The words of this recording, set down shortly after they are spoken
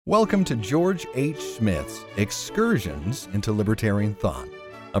Welcome to George H. Smith's Excursions into Libertarian Thought,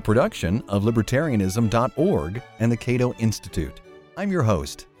 a production of Libertarianism.org and the Cato Institute. I'm your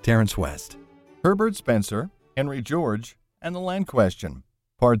host, Terrence West. Herbert Spencer, Henry George, and the Land Question,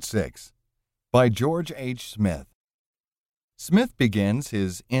 Part 6, by George H. Smith. Smith begins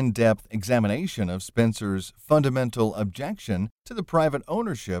his in-depth examination of Spencer's fundamental objection to the private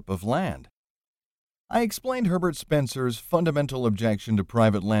ownership of land. I explained Herbert Spencer's fundamental objection to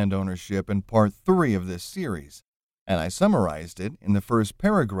private land ownership in Part 3 of this series, and I summarized it in the first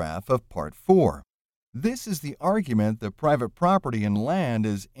paragraph of Part 4. This is the argument that private property in land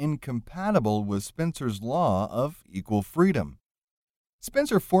is incompatible with Spencer's law of equal freedom.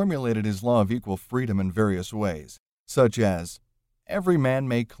 Spencer formulated his law of equal freedom in various ways, such as, every man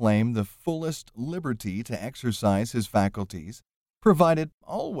may claim the fullest liberty to exercise his faculties, provided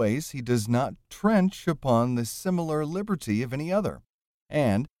always he does not trench upon the similar liberty of any other,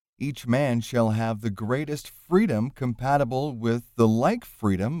 and each man shall have the greatest freedom compatible with the like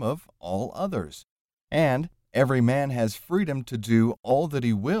freedom of all others, and every man has freedom to do all that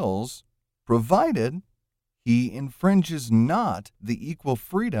he wills, provided he infringes not the equal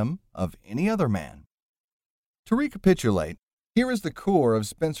freedom of any other man. To recapitulate, here is the core of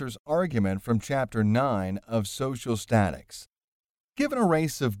Spencer's argument from Chapter 9 of Social Statics. Given a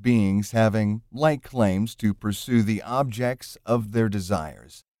race of beings having like claims to pursue the objects of their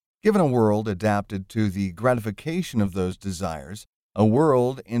desires, given a world adapted to the gratification of those desires, a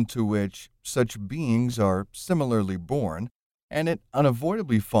world into which such beings are similarly born, and it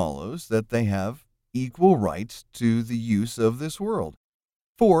unavoidably follows that they have equal rights to the use of this world.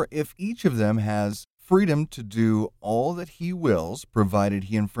 For if each of them has freedom to do all that he wills, provided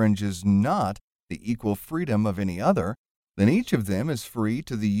he infringes not the equal freedom of any other, then each of them is free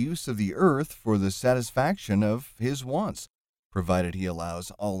to the use of the earth for the satisfaction of his wants, provided he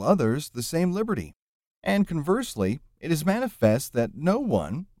allows all others the same liberty. And conversely, it is manifest that no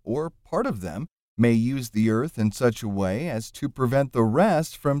one, or part of them, may use the earth in such a way as to prevent the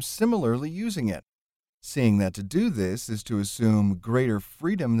rest from similarly using it, seeing that to do this is to assume greater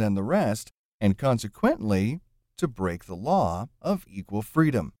freedom than the rest, and consequently to break the law of equal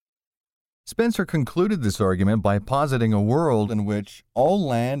freedom. Spencer concluded this argument by positing a world in which all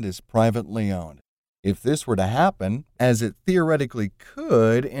land is privately owned. If this were to happen, as it theoretically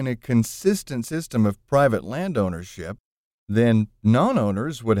could in a consistent system of private land ownership, then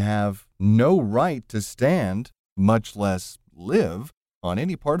non-owners would have no right to stand, much less live, on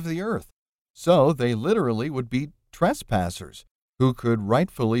any part of the earth. So they literally would be trespassers who could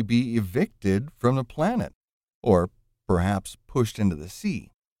rightfully be evicted from the planet, or perhaps pushed into the sea.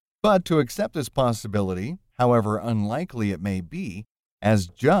 But to accept this possibility, however unlikely it may be, as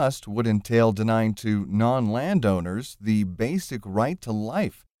just would entail denying to non-landowners the basic right to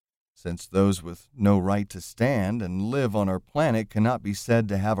life, since those with no right to stand and live on our planet cannot be said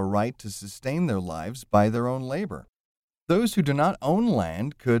to have a right to sustain their lives by their own labor. Those who do not own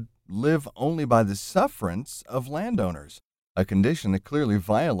land could live only by the sufferance of landowners, a condition that clearly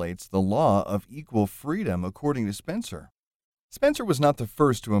violates the law of equal freedom according to Spencer. Spencer was not the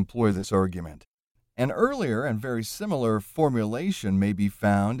first to employ this argument. An earlier and very similar formulation may be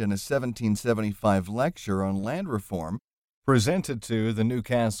found in a 1775 lecture on land reform presented to the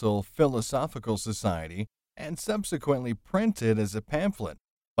Newcastle Philosophical Society and subsequently printed as a pamphlet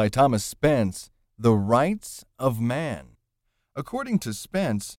by Thomas Spence, The Rights of Man. According to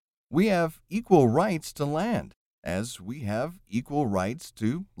Spence, we have equal rights to land, as we have equal rights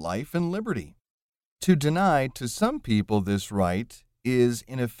to life and liberty. To deny to some people this right is,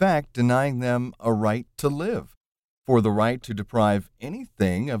 in effect, denying them a right to live, for the right to deprive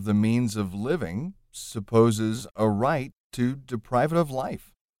anything of the means of living supposes a right to deprive it of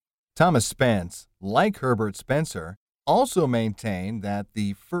life. Thomas Spence, like Herbert Spencer, also maintained that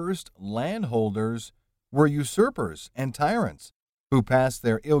the first landholders were usurpers and tyrants who passed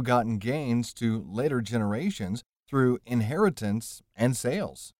their ill-gotten gains to later generations through inheritance and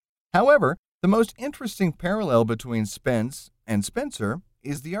sales. However, the most interesting parallel between Spence and Spencer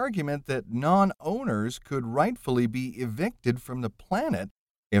is the argument that non-owners could rightfully be evicted from the planet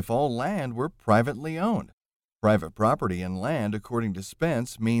if all land were privately owned. Private property in land, according to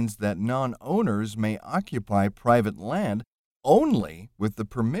Spence, means that non-owners may occupy private land only with the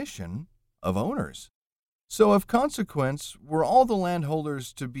permission of owners. So of consequence, were all the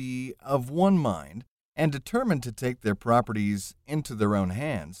landholders to be of one mind and determined to take their properties into their own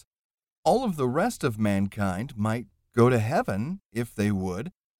hands, all of the rest of mankind might go to heaven if they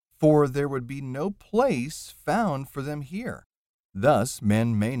would, for there would be no place found for them here. Thus,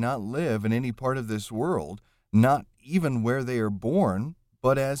 men may not live in any part of this world, not even where they are born,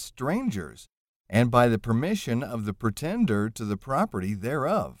 but as strangers, and by the permission of the pretender to the property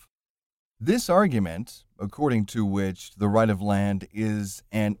thereof. This argument, according to which the right of land is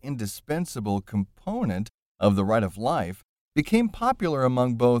an indispensable component of the right of life, became popular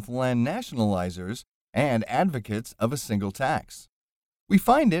among both land nationalizers and advocates of a single tax. We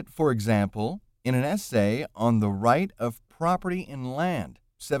find it, for example, in an essay on the right of property in land,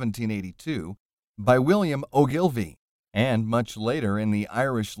 1782, by William Ogilvie, and much later in the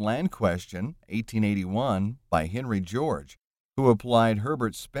Irish Land Question, 1881, by Henry George, who applied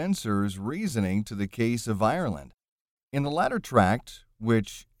Herbert Spencer's reasoning to the case of Ireland. In the latter tract,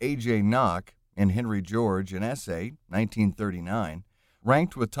 which A.J. Nock and Henry George, an essay, 1939,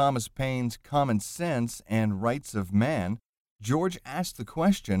 ranked with Thomas Paine's Common Sense and Rights of Man, George asked the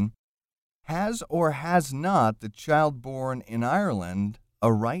question, has or has not the child born in Ireland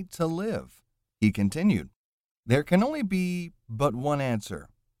a right to live? He continued, there can only be but one answer,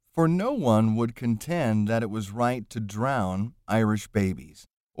 for no one would contend that it was right to drown Irish babies,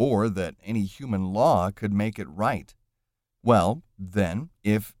 or that any human law could make it right. Well, then,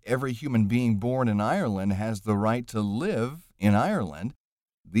 if every human being born in Ireland has the right to live in Ireland,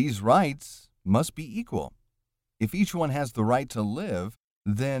 these rights must be equal. If each one has the right to live,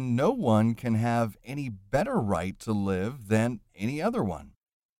 then no one can have any better right to live than any other one.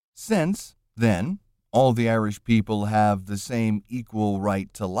 Since, then, all the Irish people have the same equal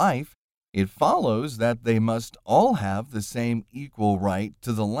right to life, it follows that they must all have the same equal right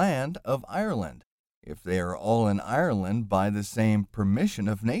to the land of Ireland, if they are all in Ireland by the same permission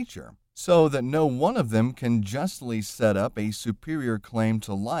of nature, so that no one of them can justly set up a superior claim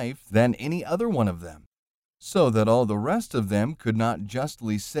to life than any other one of them, so that all the rest of them could not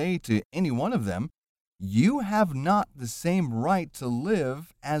justly say to any one of them, you have not the same right to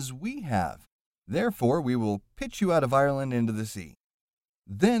live as we have. Therefore, we will pitch you out of Ireland into the sea.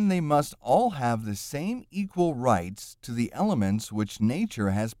 Then they must all have the same equal rights to the elements which nature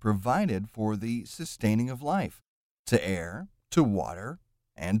has provided for the sustaining of life, to air, to water,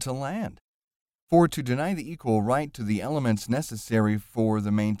 and to land. For to deny the equal right to the elements necessary for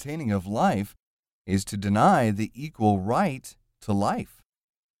the maintaining of life is to deny the equal right to life.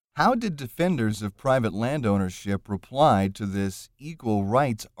 How did defenders of private land ownership reply to this equal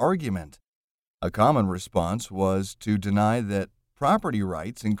rights argument? A common response was to deny that property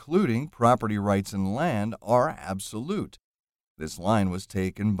rights, including property rights in land, are absolute. This line was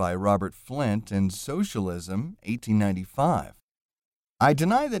taken by Robert Flint in Socialism, 1895. I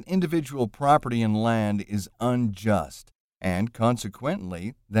deny that individual property in land is unjust, and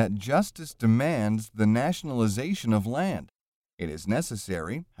consequently that justice demands the nationalization of land. It is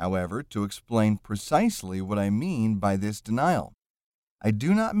necessary, however, to explain precisely what I mean by this denial. I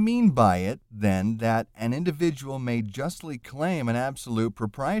do not mean by it, then, that an individual may justly claim an absolute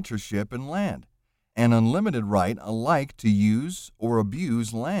proprietorship in land, an unlimited right alike to use or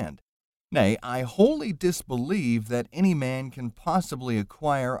abuse land. Nay, I wholly disbelieve that any man can possibly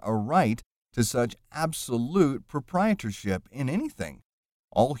acquire a right to such absolute proprietorship in anything.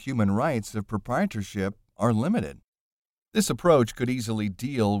 All human rights of proprietorship are limited. This approach could easily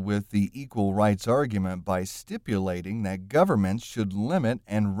deal with the equal rights argument by stipulating that governments should limit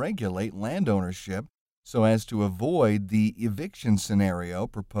and regulate land ownership so as to avoid the eviction scenario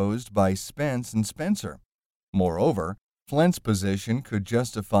proposed by Spence and Spencer. Moreover, Flint's position could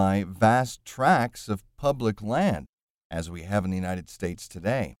justify vast tracts of public land, as we have in the United States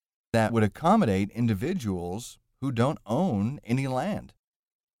today, that would accommodate individuals who don't own any land.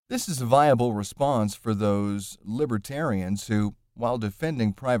 This is a viable response for those libertarians who, while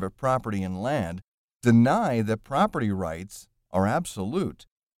defending private property and land, deny that property rights are absolute.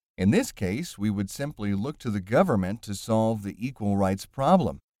 In this case, we would simply look to the government to solve the equal rights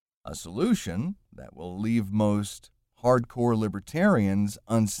problem, a solution that will leave most hardcore libertarians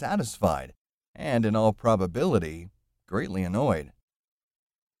unsatisfied and, in all probability, greatly annoyed.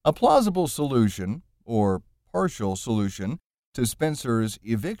 A plausible solution, or partial solution, to Spencer's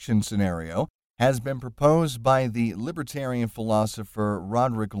eviction scenario has been proposed by the libertarian philosopher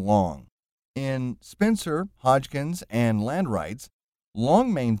Roderick Long. In Spencer, Hodgkins, and Land Rights,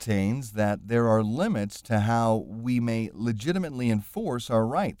 Long maintains that there are limits to how we may legitimately enforce our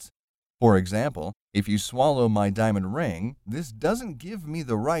rights. For example, if you swallow my diamond ring, this doesn't give me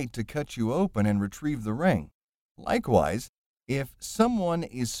the right to cut you open and retrieve the ring. Likewise, if someone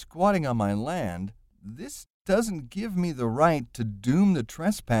is squatting on my land, this doesn't give me the right to doom the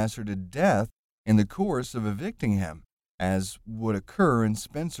trespasser to death in the course of evicting him, as would occur in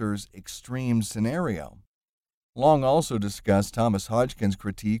Spencer's extreme scenario. Long also discussed Thomas Hodgkin's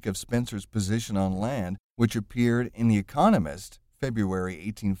critique of Spencer's position on land, which appeared in The Economist, February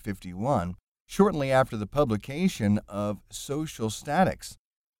 1851, shortly after the publication of Social Statics.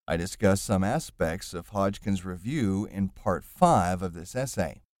 I discuss some aspects of Hodgkin's review in Part 5 of this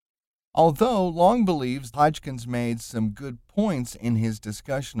essay. Although Long believes Hodgkins made some good points in his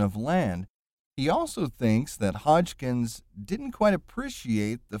discussion of land, he also thinks that Hodgkins didn't quite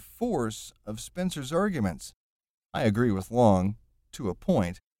appreciate the force of Spencer's arguments. I agree with Long to a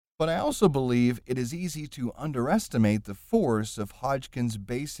point, but I also believe it is easy to underestimate the force of Hodgkins'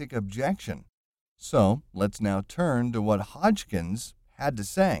 basic objection. So let's now turn to what Hodgkins had to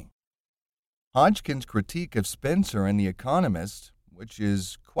say. Hodgkins' critique of Spencer and The Economist, which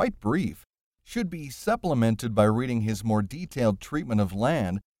is quite brief, should be supplemented by reading his more detailed treatment of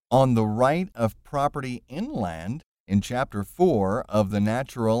land on the right of property in land in Chapter 4 of The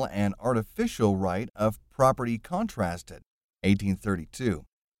Natural and Artificial Right of Property Contrasted, 1832.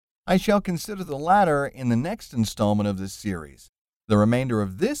 I shall consider the latter in the next installment of this series. The remainder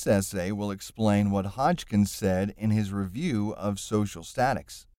of this essay will explain what Hodgkins said in his review of Social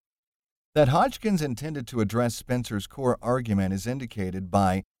Statics. That Hodgkins intended to address Spencer's core argument is indicated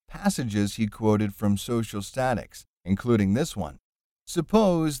by passages he quoted from Social Statics, including this one.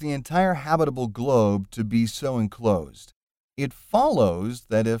 Suppose the entire habitable globe to be so enclosed. It follows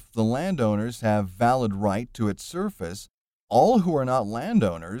that if the landowners have valid right to its surface, all who are not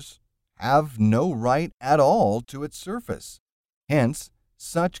landowners have no right at all to its surface. Hence,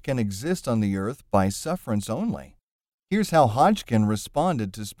 such can exist on the earth by sufferance only. Here's how Hodgkin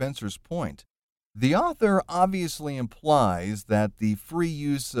responded to Spencer's point. The author obviously implies that the free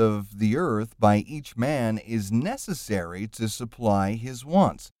use of the earth by each man is necessary to supply his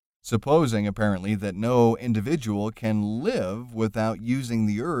wants, supposing apparently that no individual can live without using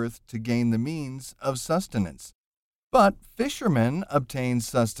the earth to gain the means of sustenance. But fishermen obtain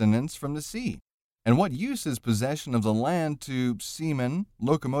sustenance from the sea. And what use is possession of the land to seamen,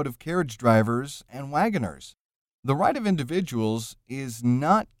 locomotive carriage drivers, and wagoners? The right of individuals is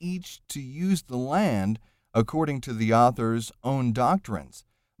not each to use the land according to the author's own doctrines,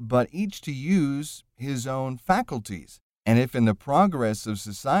 but each to use his own faculties. And if in the progress of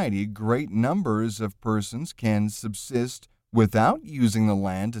society great numbers of persons can subsist without using the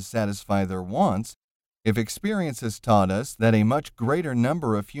land to satisfy their wants, if experience has taught us that a much greater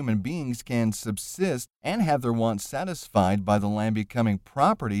number of human beings can subsist and have their wants satisfied by the land becoming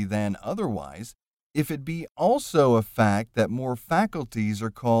property than otherwise, if it be also a fact that more faculties are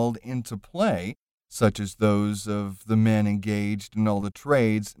called into play, such as those of the men engaged in all the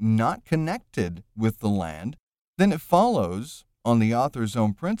trades not connected with the land, then it follows, on the author's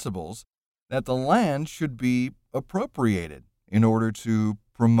own principles, that the land should be appropriated in order to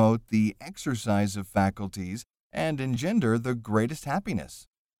promote the exercise of faculties and engender the greatest happiness.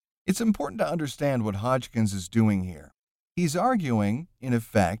 It's important to understand what Hodgkins is doing here. He's arguing, in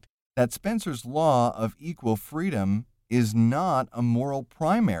effect, that Spencer's law of equal freedom is not a moral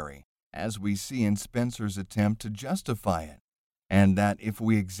primary, as we see in Spencer's attempt to justify it, and that if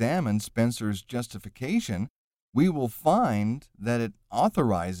we examine Spencer's justification, we will find that it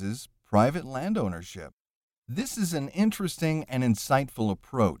authorizes private land ownership. This is an interesting and insightful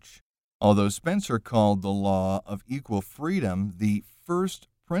approach. Although Spencer called the law of equal freedom the first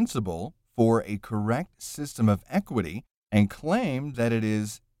principle for a correct system of equity and claimed that it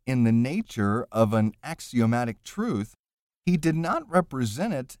is in the nature of an axiomatic truth, he did not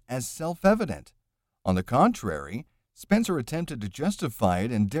represent it as self-evident. On the contrary, Spencer attempted to justify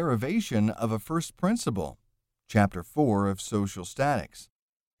it in derivation of a first principle, Chapter 4 of Social Statics.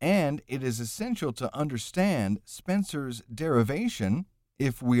 And it is essential to understand Spencer's derivation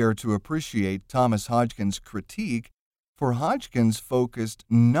if we are to appreciate Thomas Hodgkin's critique, for Hodgkins focused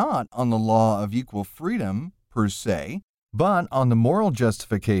not on the law of equal freedom per se, but on the moral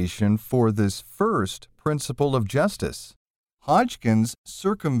justification for this first principle of justice. Hodgkins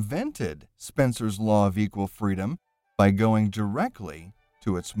circumvented Spencer's law of equal freedom by going directly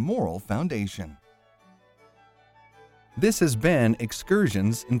to its moral foundation. This has been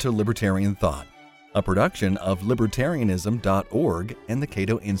Excursions into Libertarian Thought, a production of libertarianism.org and the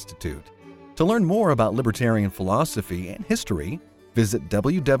Cato Institute. To learn more about libertarian philosophy and history, visit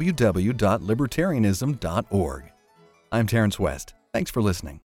www.libertarianism.org. I'm Terrence West. Thanks for listening.